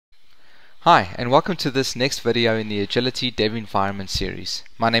Hi, and welcome to this next video in the Agility Dev Environment series.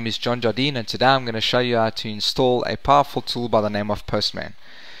 My name is Jardin, and today I'm going to show you how to install a powerful tool by the name of Postman.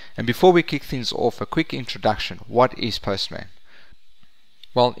 And before we kick things off, a quick introduction. What is Postman?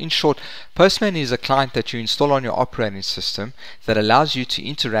 Well, in short, Postman is a client that you install on your operating system that allows you to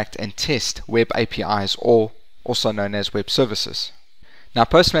interact and test web APIs, or also known as web services. Now,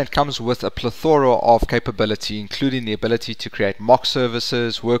 Postman comes with a plethora of capability, including the ability to create mock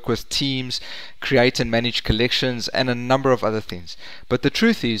services, work with teams, create and manage collections, and a number of other things. But the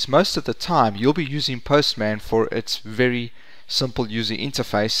truth is, most of the time, you'll be using Postman for its very simple user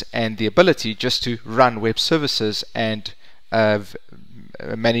interface and the ability just to run web services and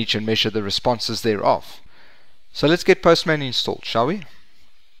manage and measure the responses thereof. So let's get Postman installed, shall we?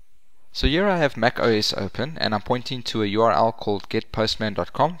 So here I have Mac OS open, and I'm pointing to a URL called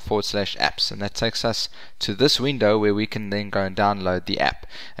getpostman.com/apps, and that takes us to this window where we can then go and download the app.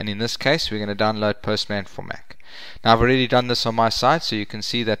 And in this case, we're going to download Postman for Mac. Now, I've already done this on my side, so you can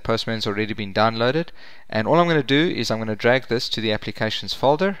see that Postman's already been downloaded. And all I'm going to do is I'm going to drag this to the applications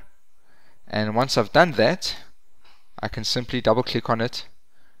folder, and once I've done that, I can simply double click on it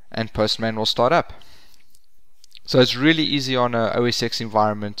and Postman will start up. So it's really easy on a OS X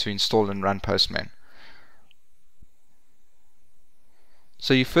environment to install and run Postman.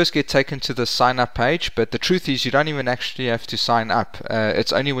 So you first get taken to the sign up page, but the truth is you don't even actually have to sign up.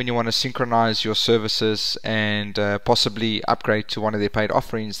 It's only when you want to synchronize your services and possibly upgrade to one of their paid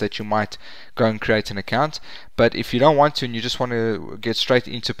offerings that you might go and create an account. But if you don't want to and you just want to get straight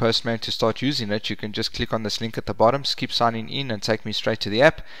into Postman to start using it, you can just click on this link at the bottom, skip signing in, and take me straight to the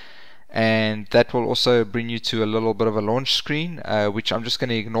app. And that will also bring you to a little bit of a launch screen, which I'm just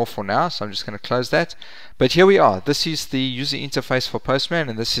going to ignore for now, so I'm just going to close that. But here we are. This is the user interface for Postman,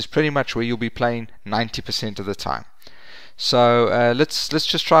 and this is pretty much where you'll be playing 90% of the time. So let's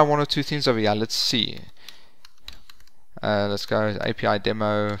just try one or two things over here. Let's see. Let's go API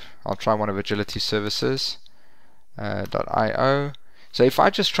demo. I'll try one of agility services .io. So if I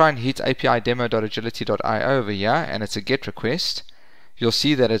just try and hit API demo.agility.io over here, and it's a GET request, you'll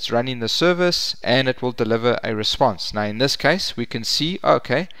see that it's running the service and it will deliver a response. Now in this case we can see,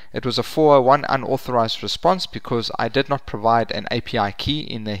 okay, it was a 401 unauthorized response because I did not provide an API key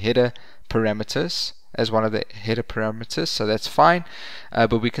in the header parameters as one of the header parameters, so that's fine.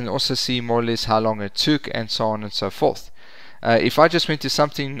 But we can also see more or less how long it took and so on and so forth. If I just went to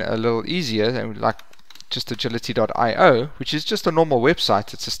something a little easier, like just agility.io, which is just a normal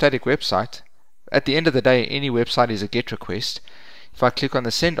website, it's a static website. At the end of the day, any website is a GET request. If I click on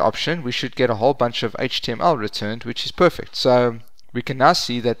the send option, we should get a whole bunch of HTML returned, which is perfect. So we can now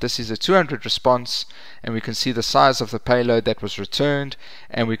see that this is a 200 response, and we can see the size of the payload that was returned,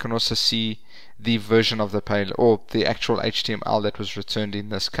 and we can also see the version of the payload, or the actual HTML that was returned in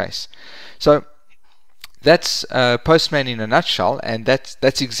this case. So that's Postman in a nutshell, and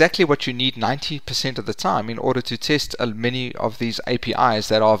that's exactly what you need 90% of the time in order to test many of these APIs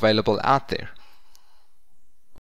that are available out there.